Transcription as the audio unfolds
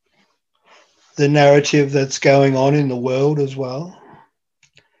the narrative that's going on in the world as well.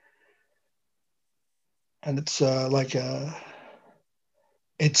 And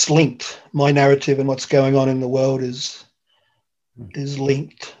it's linked. My narrative and what's going on in the world is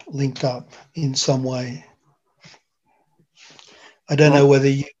linked up in some way. I don't know whether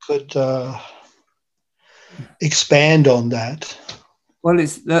you could expand on that. Well,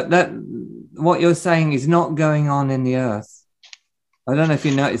 it's that what you're saying is not going on in the earth. I don't know if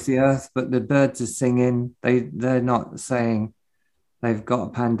you notice the earth, but the birds are singing. They're not saying they've got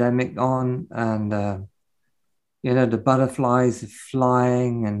a pandemic on, and the butterflies are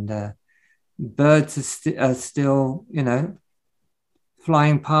flying, and birds are still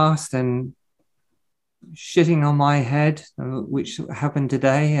flying past and shitting on my head, which happened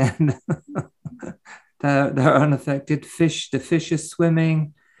today, and they're unaffected. The fish are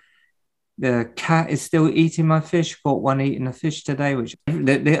swimming. The cat is still eating my fish. Caught one eating a fish today, which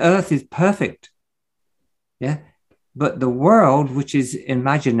the earth is perfect. Yeah. But the world, which is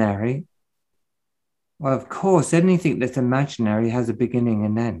imaginary, well, of course, anything that's imaginary has a beginning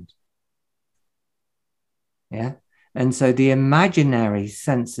and end. Yeah. And so the imaginary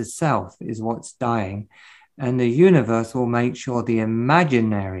sense of self is what's dying. And the universe will make sure the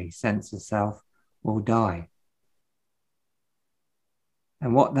imaginary sense of self will die.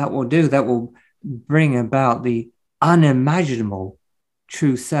 And what that will do, that will bring about the unimaginable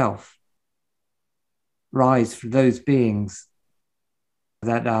true self rise for those beings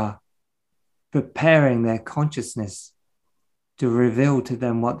that are preparing their consciousness to reveal to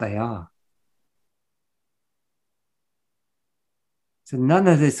them what they are. So none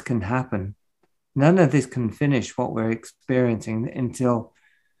of this can happen. None of this can finish what we're experiencing until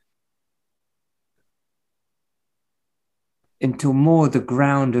more the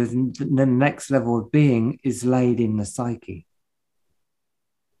ground of the next level of being is laid in the psyche.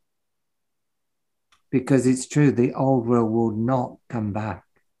 Because it's true, the old world will not come back,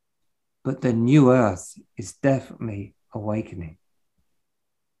 but the new earth is definitely awakening.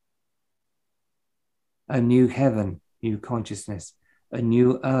 A new heaven, new consciousness, a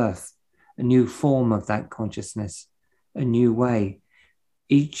new earth, a new form of that consciousness, a new way.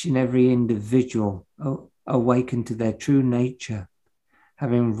 Each and every individual awakened to their true nature,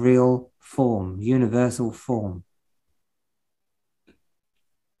 having real form, universal form.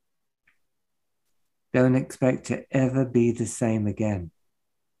 Don't expect to ever be the same again.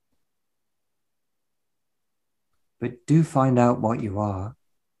 But do find out what you are.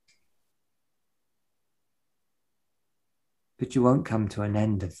 But you won't come to an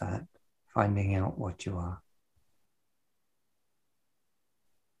end of that, finding out what you are.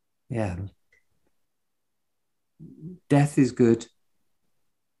 Yeah. Death is good.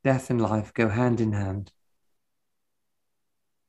 Death and life go hand in hand.